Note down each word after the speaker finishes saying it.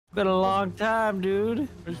Been a long time, dude.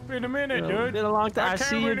 It's been a minute, dude. Been a long time. I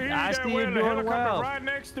see you doing well. Right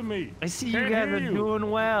next to me. I see you guys are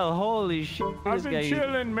doing well. Holy shit. I've been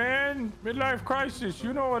chilling, man. Midlife crisis.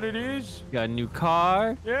 You know what it is. Got a new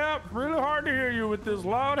car. Yep. Really hard to hear you with this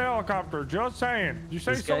loud helicopter. Just saying. You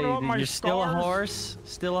say something about my You're scars? still a horse.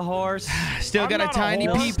 Still a horse. Still got a tiny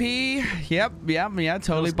PP. Yep. Yeah.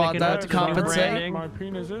 Totally bought that to compensate. My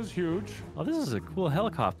penis is huge. Oh, this is a cool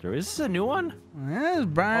helicopter. Is this a new one? Yeah, it's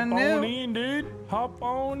brand Hop new. on in, dude. Hop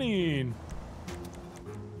on in.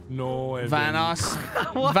 No, Evan. Vanos.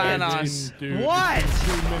 What? Vanos. Dude, What? 2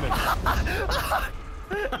 minutes.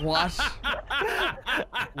 What?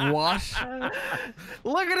 What?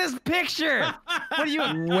 Look at his picture. What are you?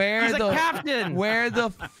 Where He's the a captain. Where the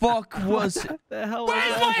fuck was? The hell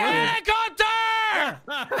Where's my helicopter?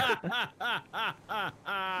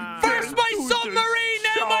 First my submarine,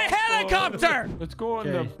 now my helicopter. Let's go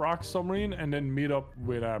on the Brock submarine and then meet up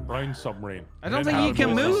with Brian's submarine. I don't think you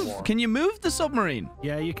can move. Can you move the submarine?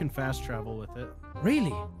 Yeah, you can fast travel with it.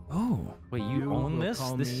 Really? Oh. Wait, you own this?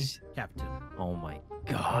 This is Captain. Oh my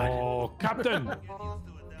god. Oh, Captain.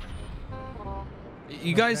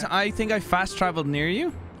 You guys, I think I fast traveled near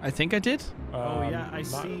you. I think I did. Oh yeah, I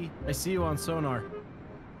see you on sonar.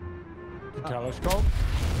 The telescope.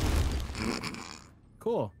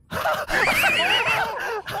 Cool.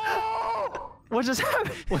 What just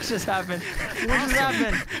happened? What just happened? What just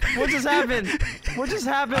happened? What just happened? What just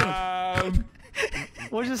happened?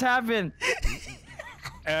 What just happened?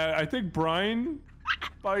 I think Brian,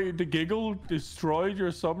 by the giggle, destroyed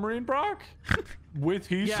your submarine, Brock. With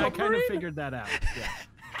his submarine. I kind of figured that out. Yeah.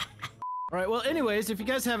 All right. Well, anyways, if you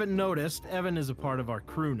guys haven't noticed, Evan is a part of our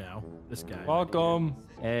crew now. This guy. Welcome.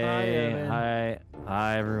 Hey,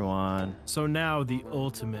 hi, everyone. So now the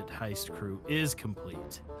ultimate heist crew is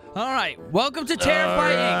complete. All right. Welcome to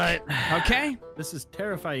Terrify Inc. Okay. This is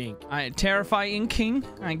Terrify Inc. Terrify Inc. King.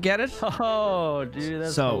 I get it. Oh, dude,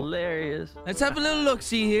 that's hilarious. Let's have a little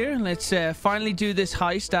look-see here. Let's finally do this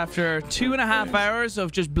heist after 2.5 hours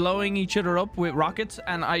of just blowing each other up with rockets.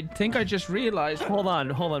 And I think I just realized. Hold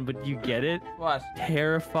on, but you get it? What?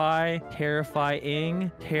 Terrifying, Terrify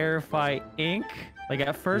Inc. Like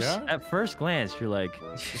at first glance, you're like,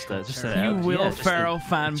 it's just you Will Ferrell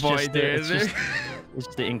fanboy, dude. It's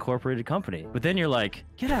just the incorporated company. But then you're like,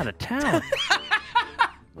 get out of town.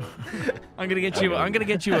 I'm gonna get you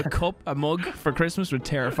a mug for Christmas with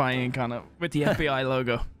Terrifying Inc. on it with the FBI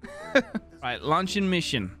logo. Right, launching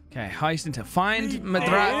mission. Okay, heist into find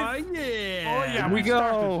Madrazo. Oh yeah. Yeah, we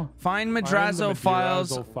go. Find Madrazo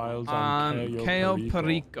files on Cayo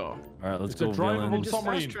Perico. All right, let's go, villain. Just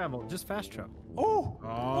fast travel. Just fast travel.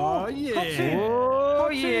 Oh yeah. Oh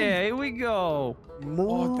yeah, here we go.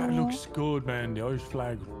 Oh, that looks good, man. The Irish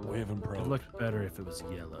flag waving proud. It looked better if it was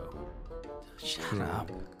yellow. Shut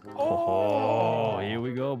up. Oh, here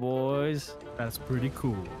we go, boys. That's pretty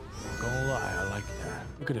cool. Gonna lie, I like that.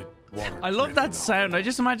 Look at it. I love that sound. I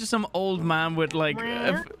just imagine some old man with like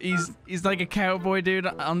he's like a cowboy dude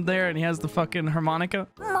on there and he has the fucking harmonica.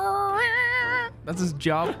 That's his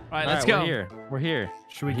job. All right, let's go. We're here.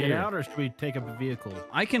 Should we get out or should we take up a vehicle?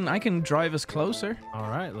 I can drive us closer. All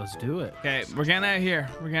right, let's do it. Okay, we're getting out of here.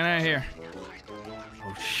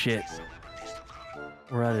 Oh shit.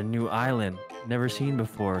 We're at a new island. Never seen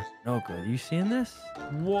before. No good. You seeing this?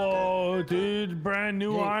 Whoa, dude. Brand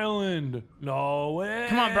new island. No way.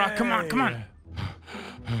 Come on, Brock. Come on.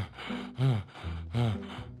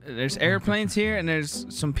 There's airplanes here and there's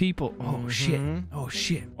some people. Oh, shit. Oh,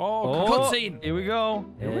 shit. Oh, cutscene. Here we go.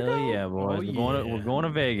 Hell yeah, boys. We're going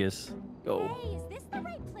to Vegas. Go. Hey, is this the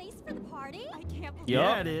right place for the party? I can't believe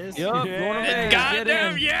Yeah, it is. Yup, going to Vegas.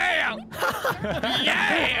 Goddamn, yeah.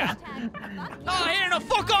 Yeah. Oh, here, no,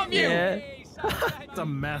 fuck off, you. Yeah. It's a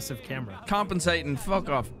massive camera. Compensating, fuck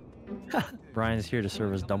off. Brian's here to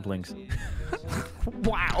serve us dumplings.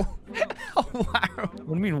 Wow. Wow. What do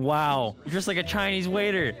you mean, wow? You're just like a Chinese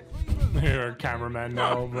waiter. You're a cameraman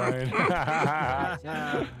now, Brian. That's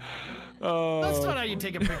not how you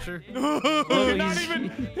take a picture. You're not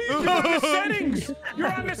even. You're on the settings.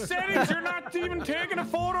 You're on the settings. You're not even taking a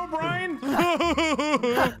photo, Brian.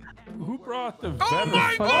 Who brought the? Oh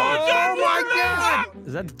my god! Oh my god!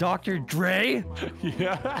 Is that Dr. Dre?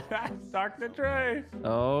 Yeah, Dr. Dre.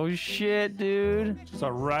 Oh shit, dude. Just a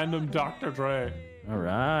random Dr. Dre. All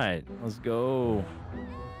right, let's go.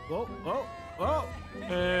 Whoa.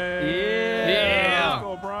 Hey, Yeah. Let's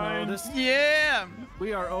go, Brian. No, Yeah.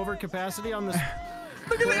 we are over capacity on this.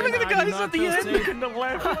 Look at the guys at the end. Look at the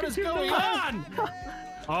left. What is going on?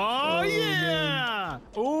 Oh yeah!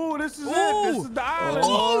 Oh, this is it. This is the island.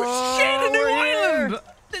 Oh shit! A new island.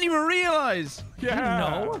 didn't even realize. Yeah.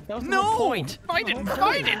 No, that was the No, point. I didn't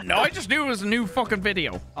know. I just knew it was a new fucking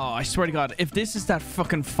video. Oh, I swear to God, if this is that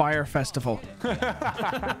fucking fire festival.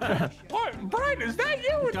 What? Brian, is that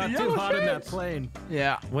you with Got the too yellow hot in that shades? plane.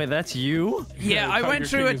 Yeah. Wait, that's you? Yeah, I went Tiger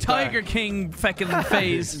through King a is Tiger back. King fucking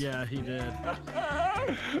phase. Yeah, he did.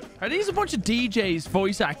 Are these a bunch of DJs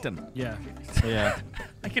voice acting? Yeah. Yeah.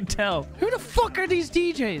 I can tell. Who the fuck are these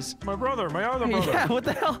DJs? My brother, my other brother. Yeah, what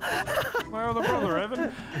the hell? My other brother,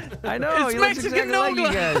 Evan. I know, It's he looks Mexican exactly like you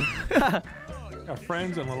Nogla. guys. Got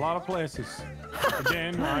friends in a lot of places.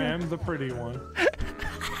 Again, I am the pretty one.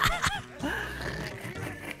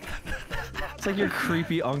 It's like your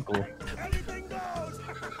creepy uncle.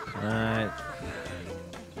 Alright.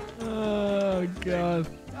 Oh, God.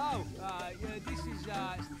 Oh, yeah, this is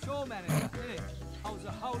it's the tour manager, isn't it? Holds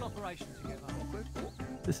the whole operation together.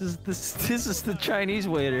 This is the Chinese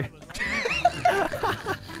waiter.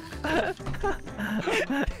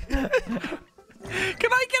 Can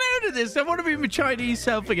I get out of this? I want to be my Chinese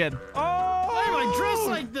self again. Why am I dressed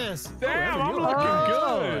like this? Damn, I'm looking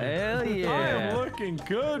Oh, good. hell I am yeah. looking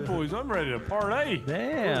good, boys. I'm ready to party. We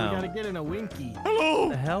gotta Damn. get in a winky. Hello.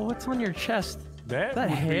 The hell? What's on your chest? That Is that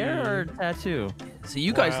would hair or be- tattoo? So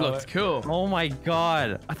you guys Wow. looked cool. Oh my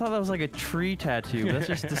god. I thought that was like a tree tattoo, but that's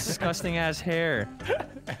just disgusting ass hair.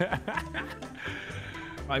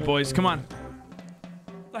 All right, boys, come on.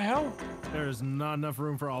 What the hell? There is not enough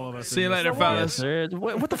room for all of us. See you in this. later, Yes, fellas. sir.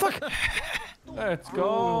 What the fuck? Let's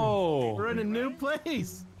go. We're in a new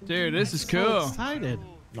place. Dude, this is So cool. excited.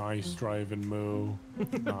 Nice driving, Moo.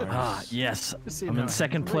 Nice. Ah, yes. See I'm now. in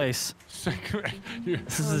second place. You-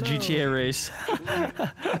 This is a GTA race.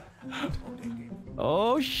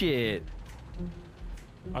 Oh shit.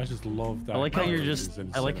 I just love that. I like how you're car. just. It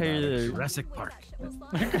is I like how you're the, Jurassic Park.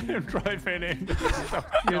 insane. Driving in.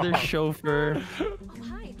 you're their chauffeur.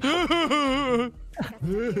 Hi.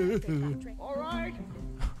 All right.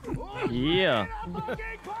 Yeah.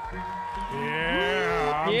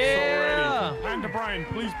 Yeah, I'm Yeah. so ready. Pan to Brian,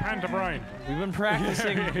 please pan to Brian. We've been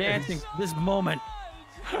practicing dancing for this moment.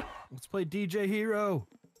 Let's play DJ Hero.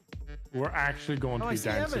 We're actually going to Oh, I be see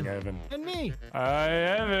dancing, Evan. Evan. And me. Hi,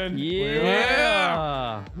 Evan.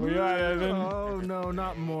 Yeah. We got Evan. Oh no,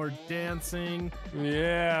 not more dancing.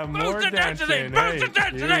 Yeah, more Boost the dancing. density! Boost the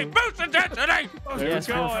density! you- Boost the density! There Yes,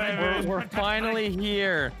 we go, Evan. we're finally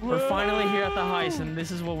here. We're finally here at the heist, and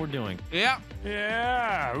this is what we're doing. Yeah.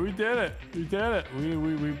 Yeah, we did it. We did it.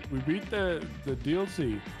 We beat the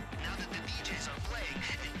DLC. Now that the DJs are playing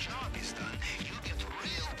and job is done, you get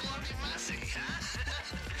real bloody messy, huh?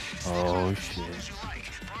 Oh shit. As you like,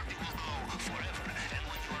 party will go forever. And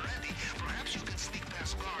when you're ready, perhaps you can sneak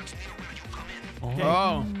past guards near where you come in.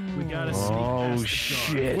 Oh. We gotta sneak Oh past the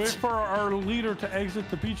shit. Wait for our leader to exit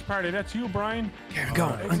the beach party. That's you, Brian. Here, I'm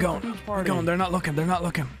going. I'm going. Beach I'm party. going. They're not looking. They're not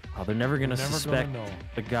looking. Oh, they're never gonna Never suspect gonna know.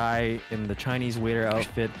 the guy in the Chinese waiter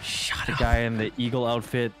outfit, Shut the up. guy in the eagle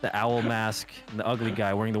outfit, the owl mask, and the ugly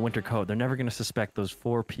guy wearing the winter coat. They're never gonna suspect those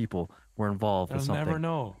 4 people were involved with They'll something. never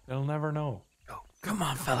know. They'll never know. Come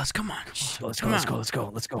on, fellas. Come on. Shh. Let's go. Come Let's on. go. Let's go.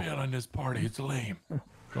 Let's go. Bail on this party. It's lame.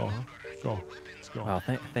 Go. Go. Go. Wow,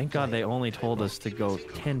 thank God they only told us to go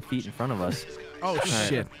 10 feet in front of us. Oh,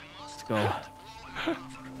 shit. Let's go.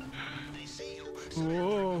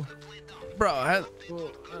 Whoa. Bro, That's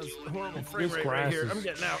horrible frame This rate grass right here. is I'm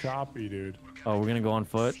getting out. choppy, dude. Oh, we're gonna go on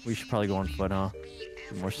foot. We should probably go on foot, huh?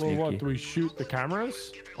 Be more Well, sneaky. what? Do we shoot the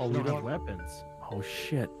cameras? Oh, We we don't have don't. weapons. Oh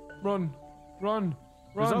shit! Run. Run.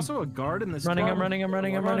 There's Run. also a guard in this. Running! car. I'm running! I'm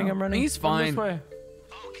running! I'm running! I'm running! he's Run this fine. way.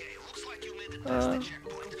 Okay, looks like you made it past the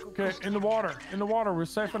checkpoint. Okay, in the water. In the water. We're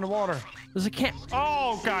safe in the water. There's a camp.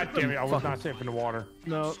 Oh, god damn it. I was not safe in the water.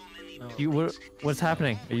 No. What's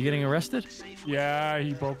happening? Are you getting arrested? Yeah,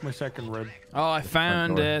 he broke my second rib. Oh, I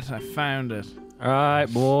found door. it. I found it. All right,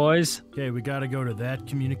 boys. Okay, we gotta go to that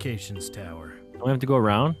communications tower. Do we have to go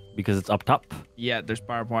around because it's up top? Yeah, there's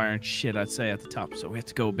barbed wire and shit, I'd say, at the top. So we have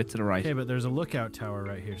to go a bit to the right. Okay, but there's a lookout tower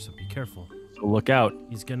right here, so be careful. So look out.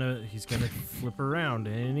 He's gonna flip around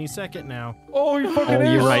any second now. Oh, you fucking Oh,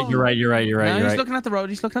 you're ass. right. You're right. You're right. You're right. No, You're he's right. looking at the road.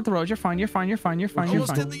 He's looking at the road. You're fine. You're fine. You're fine. You're fine. You're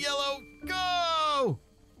fine. You're fine. yellow. Go!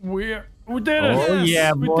 We did it. Oh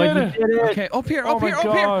yeah, we boys, did we it. did it. Okay, up here, Oh up my here, up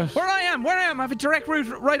here. gosh. Where I am. I have a direct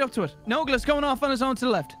route right up to it. Nogla's going off on his own to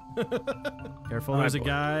the left. Careful, there's a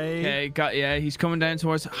guy. Okay, yeah, he's coming down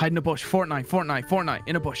towards hide in a bush. Fortnite,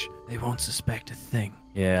 in a bush. They won't suspect a thing.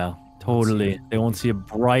 Yeah. Totally. They won't see a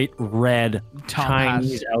bright red Top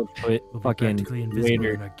Chinese outfit We'll be fucking practically invisible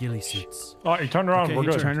waiter. in our ghillie suits. Oh, he turned around. Okay, We're he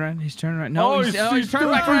good. Turn around. He's turning around. No, Oh, he's he's turned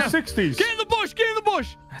doing back around. 360s. Get in the bush. Get in the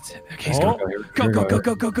bush. That's it. Okay, Oh. go, go,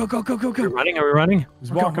 go, go, go, go, go, go, go, Are we go. running? Are we running?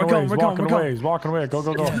 He's We're walking going, away. we're He's going, walking we're away. He's walking away. Go,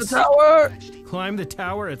 go, go. The tower. Climb the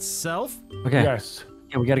tower itself? Okay. Yes.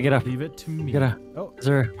 Yeah, we gotta get up. Leave it to me. Oh,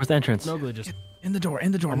 Where's the entrance? Nogla just... In the door.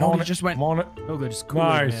 In the door. I'm No, on he it. just went. I'm on it. Nogla just cool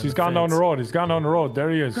Nice. He's gone down the road. He's gone down the road. There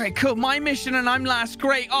he is. Great, cool. My mission and I'm last.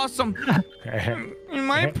 Great, awesome. In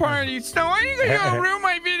my party. So why are you gonna ruin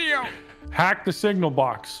my video? Hack the signal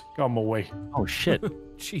box. Come away. Oh shit.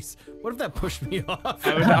 Jeez, what if that pushed me off?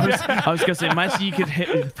 I was gonna say, imagine you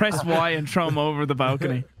could press Y and throw him over the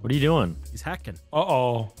balcony. What are you doing? He's hacking.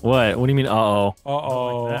 Uh-oh. What? What do you mean? Uh-oh.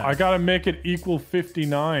 Uh-oh. that. I gotta make it equal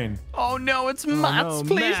 59. Oh no, it's maths.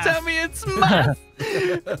 no, Please math. tell me it's math.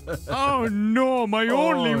 Oh no, my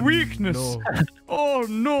only weakness. no. Oh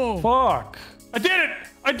no. Fuck. I did it!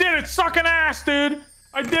 I did it! Sucking ass, dude!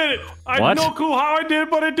 I did it! I What? have no clue how I did it,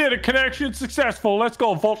 but I did it. Connection successful. Let's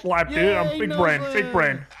go. Vault lap, dude. I'm Yay, big brain. Nova. Big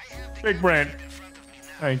brain. Big brain.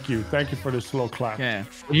 Thank you. Thank you for the slow clap. Okay.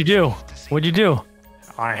 What'd you do? What'd you do?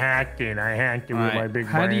 I hacked it. I hacked it with my Alright, big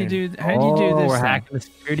how brain. do you do? How do you do this? We're thing? hacking the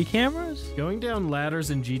security cameras? Going down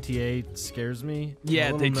ladders in GTA scares me. Yeah,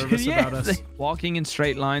 I'm a they little do. nervous Yeah, about us. walking in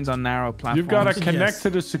straight lines on narrow platforms. You've got to Yes. connect to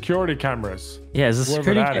the security cameras. Yeah, is this Wherever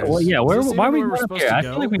security? that Well, is. yeah. Does this Why are seem we where we're going up supposed here? to I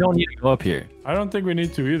go? feel like we don't need to go up here. I don't think we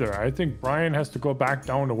need to either. I think Brian has to go back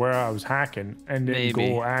down to where I was hacking and then Maybe.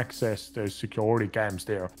 go access the security cams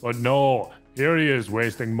there. But no, here he is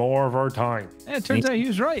wasting more of our time. Yeah, it turns out he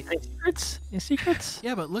was right. Any secrets? Any secrets?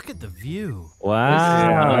 Yeah, but look at the view. Wow.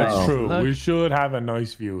 Yeah, that's true. Look. We should have a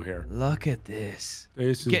nice view here. Look at this.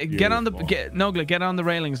 This is Get on the beautiful. Nogla, get on the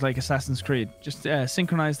railings like Assassin's Creed. Just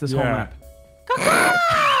synchronize this whole Yeah.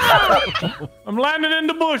 map. I'm landing in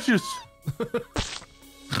the bushes.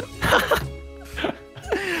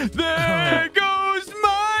 There goes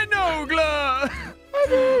my Nogla.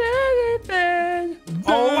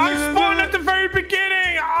 Oh, I spawned at the very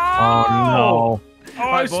beginning. Oh no. Oh,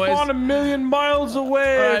 I Right, boys. spawned a million miles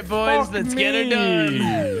away. All right, boys, Fuck let's get it me.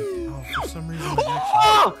 done. Oh, for some reason,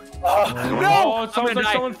 I Oh, it sounds like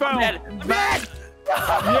someone fell. I'm dead.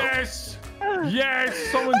 Yes. Yes,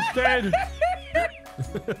 someone's dead.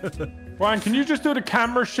 Brian, can you just do the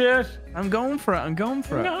camera shit? I'm going for it. I'm going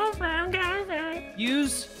for it.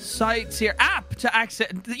 Use sites here. App to access.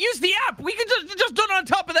 Use the app. We can just do it on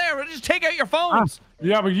top of there. We'll just take out your phones.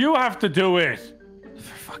 Yeah, but you have to do it.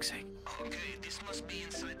 For fuck's sake. Okay, this must be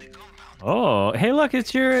inside the compound. Oh, hey, look,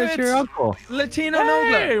 it's your uncle. Latino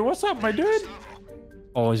Hey, Nogla. what's up, my dude?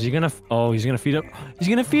 Oh, is he gonna? Oh, he's gonna feed up. He's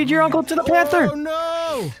gonna feed your uncle to the panther. Oh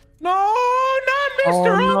no! No, not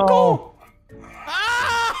Mr. Oh, Uncle.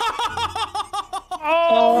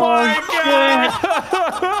 Oh, my God.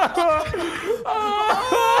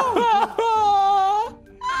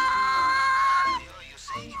 You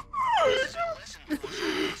see, this is a lesson for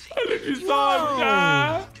you. I think you saw him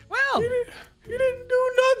die. Well, He didn't do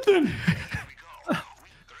nothing.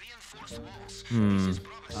 Reinforced walls.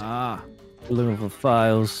 We're looking for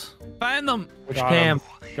files. find them. Which Got cam? him.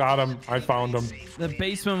 Got him. I found him. The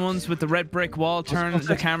basement ones with the red brick wall. Turn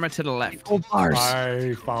the camera to the left. Oh, bars.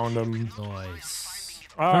 I found him. Nice.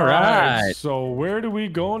 All right. right. So where do we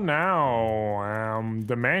go now?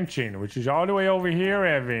 The mansion, which is all the way over here,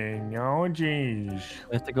 Evan. Oh, jeez.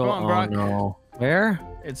 We have to go. Come on, oh Brock. no. Where?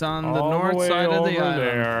 It's on the All north way side of the over island.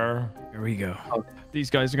 there. Here we go. These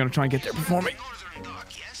guys are gonna try and get there before me. Northern dock,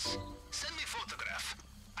 yes? Send me photograph.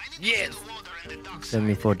 I need to see the water and the docks. Send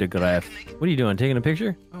me photograph. What are you doing? Taking a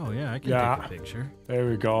picture? Oh yeah, I can Yeah. take a picture. There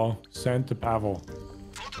we go. Sent to Pavel.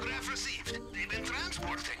 Photograph received. They've been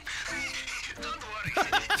transporting. Don't worry.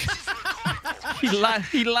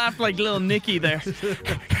 He laughed like little Nicky there. And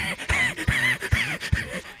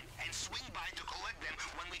swing by to collect them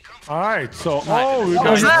when we come. All right. So, oh, we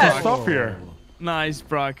got was some that? stuff here. Nice,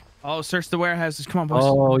 Brock. Oh, search the warehouses. Come on, boys.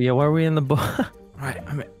 Oh yeah. Where are we in the book? Oh Right,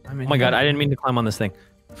 I'm in. my god! I didn't mean to climb on this thing.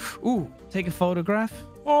 Ooh, take a photograph.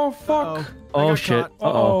 Oh, fuck. Oh shit. Uh oh.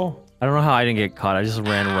 Uh-oh. I don't know how I didn't get caught. I just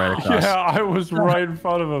ran right across. Yeah, I was right in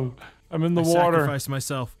front of him. I'm in the I water. sacrificed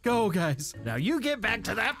myself. Go, guys. Now you get back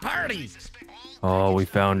to that party. Oh, we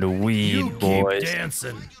found a weed, You boys. keep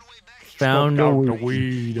dancing. Found a Out the weed.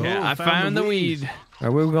 weed. Yeah, I found found the the weed. weed.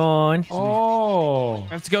 Where we going? Oh.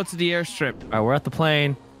 Let's go to the airstrip. All right, we're at the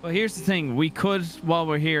plane. Well, here's the thing. We could, while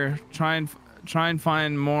we're here, try and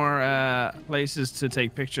find more places to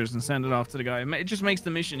take pictures and send it off to the guy. It just makes the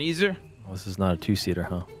mission easier. Oh, this is not a two-seater,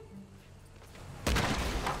 huh?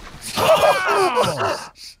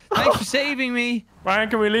 Thanks for saving me. Brian,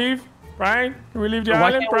 can we leave? Brian, can we leave the Why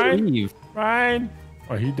island, can't we Brian? leave? Brian.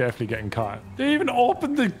 Oh, he definitely getting caught. They even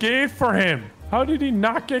opened the gate for him. How did he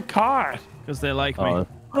not get caught? Because they like me. Oh,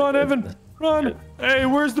 Run, Evan. Run. Hey,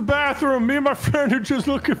 where's the bathroom? Me and my friend are just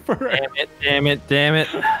looking for it. damn it, damn it, damn it.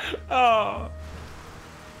 Oh.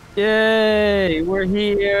 Yay, we're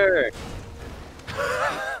here.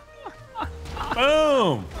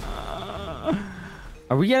 Boom.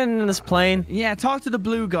 Are we getting in this plane? Yeah, talk to the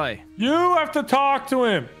blue guy. You have to talk to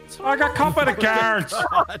him. I got caught by the guards.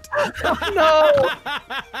 No.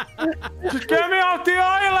 Just get me off the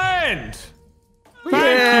island. Thank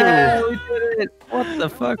Yeah, you. we did it. What the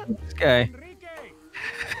fuck is this guy?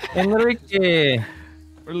 Enrique.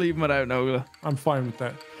 We're leaving without Nogla. I'm fine with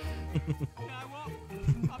that. You know what?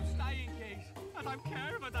 I'm staying, geese. I don't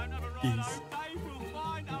care if I don't have a ride. Dave will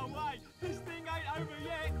find a way. This thing ain't over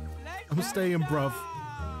yet. Let's I'm staying, bruv.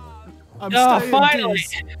 I'm Oh, staying. finally.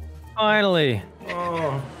 geese. Finally.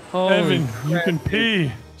 Oh, Holy Evan, you crap. can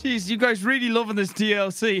pee. Jeez, you guys really loving this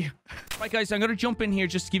DLC. Right, guys, I'm going to jump in here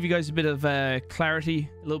just to give you guys a bit of clarity,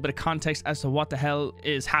 a little bit of context as to what the hell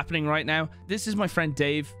is happening right now. This is my friend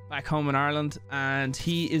Dave back home in Ireland, and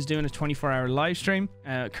he is doing a 24-hour live stream.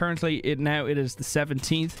 Currently, it is the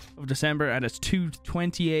 17th of December, and it's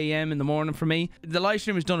 2:20 a.m. in the morning for me. The live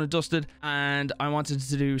stream is done and dusted, and I wanted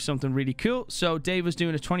to do something really cool. So Dave was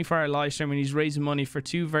doing a 24-hour live stream, and he's raising money for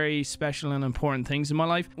two very special and important things in my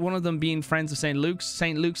life. One of them being Friends of St. Luke's.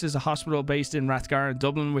 St. Luke's is a hospital based in Rathgar in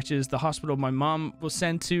Dublin, which is the hospital my mom was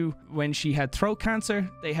sent to when she had throat cancer.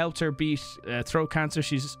 They helped her beat throat cancer.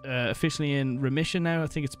 She's officially in remission now. I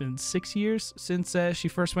think it's been 6 years since she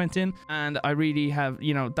first went in, and I really have,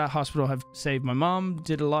 you know, that hospital have saved my mom,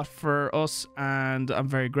 did a lot for us, and I'm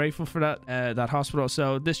very grateful for that hospital.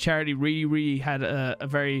 So this charity really had a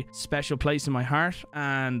very special place in my heart,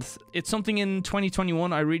 and it's something in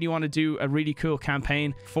 2021 I really want to do a really cool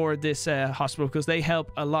campaign for this hospital, because they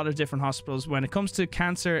help a lot of different hospitals. When it comes to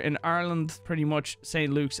cancer in Ireland, pretty much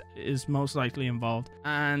St. Luke's is most likely involved.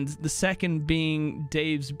 And the second being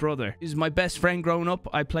Dave's brother. He's my best friend growing up.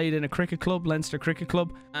 I played in a cricket club, Leinster Cricket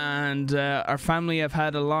Club, and our family have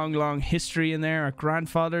had a long history in there. Our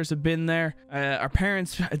grandfathers have been there, our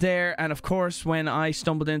parents are there, and of course when I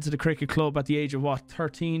stumbled into the cricket club at the age of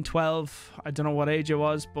 13, 12, I don't know what age I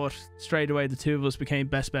was, but straight away the two of us became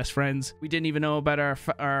best friends. We didn't even know about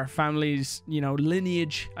our family's, you know,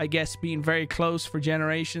 lineage, I guess, being very close for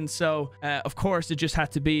generations. So of course it just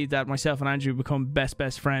had to be that myself and Andrew become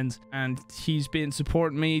best friends, and he's been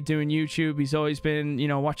supporting me doing YouTube. He's always been, you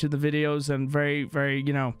know, watching the videos and very,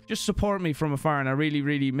 you know, just support me from afar, and I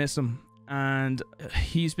really miss him. And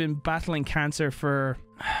he's been battling cancer for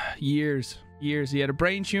years. He had a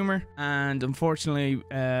brain tumor, and unfortunately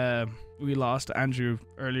we lost Andrew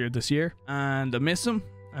earlier this year, and I miss him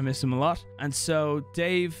a lot. And so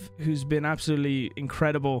Dave, who's been absolutely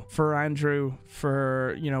incredible for Andrew,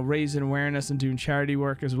 for, you know, raising awareness and doing charity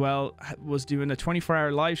work as well, was doing a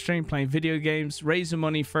 24-hour live stream playing video games, raising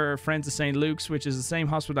money for Friends of St. Luke's, which is the same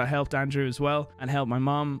hospital that helped Andrew as well and helped my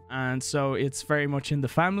mom. And so it's very much in the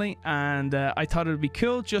family, and I thought it would be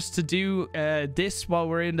cool just to do this while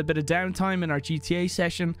we're in a bit of downtime in our GTA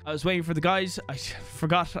session. I was waiting for the guys. I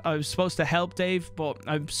forgot I was supposed to help Dave, but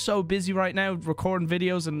I'm so busy right now recording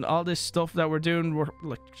videos and all this stuff that we're doing. We're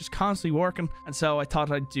like just constantly working, and so I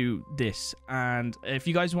thought I'd do this. And if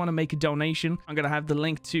you guys want to make a donation, I'm gonna have the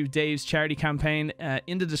link to Dave's charity campaign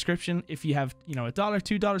in the description. If you have, you know, $1,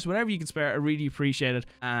 $2, whatever you can spare, I really appreciate it.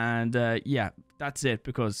 And yeah, that's it,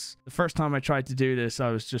 because the first time I tried to do this,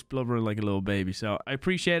 I was just blubbering like a little baby. So I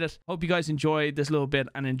appreciate it. Hope you guys enjoy this little bit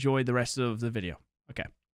and enjoy the rest of the video. Okay,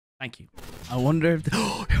 thank you. I wonder if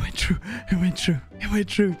oh, it went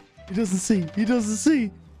through. He doesn't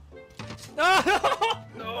see.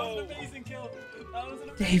 No! Amazing kill.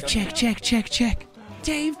 Dave, check.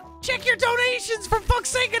 Dave, check your donations, for fuck's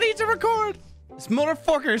sake. I need to record. This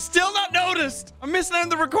motherfucker is still not noticed. I'm missing out on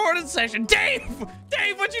the recording session. Dave,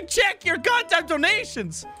 would you check your goddamn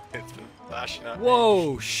donations? It's been flashing up.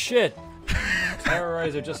 Whoa, shit.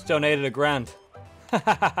 Terroriser just donated $1,000.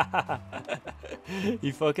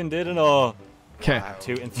 He fucking did it all. Okay.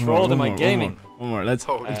 To enthrall to my gaming. One more. Let's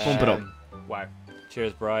bump it up. Wow.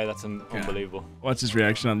 Cheers, Bri. That's unbelievable. What's his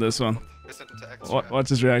reaction on this one? What's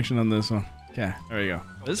his reaction on this one? Okay, there we go.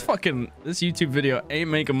 This YouTube video ain't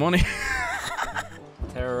making money.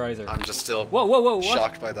 Terroriser. I'm just still whoa,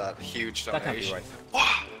 shocked by that huge donation. That can't be right.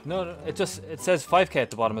 No, it says 5k at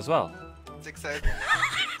the bottom as well. 6,000.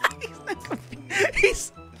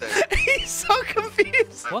 He's so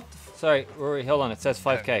confused. What? Sorry, Rory, hold on. It says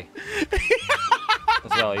 5k.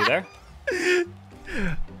 As well, are you there?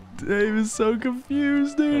 Dave is so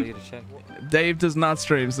confused, Tell dude. you to check. Dave does not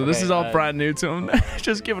stream, so this Okay, is all brand new to him.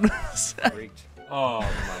 Just giving us. Freaked. Oh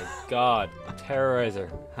my god. Terroriser.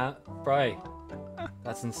 Huh? Bri.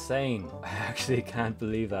 That's insane. I actually can't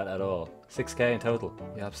believe that at all. 6k in total.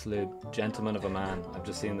 The absolute gentleman of a man. I've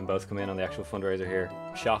just seen them both come in on the actual fundraiser here.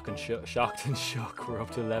 Shocked and shook. We're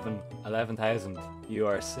up to 11,000. You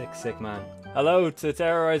are a sick man. Hello to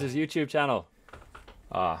Terrorizer's YouTube channel.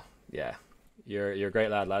 Ah, yeah. You're a great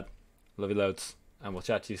lad. Love you loads. And we'll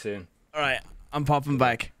chat to you soon. Alright, I'm popping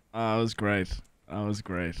back. Oh, that was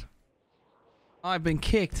great. I've been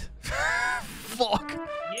kicked. Fuck.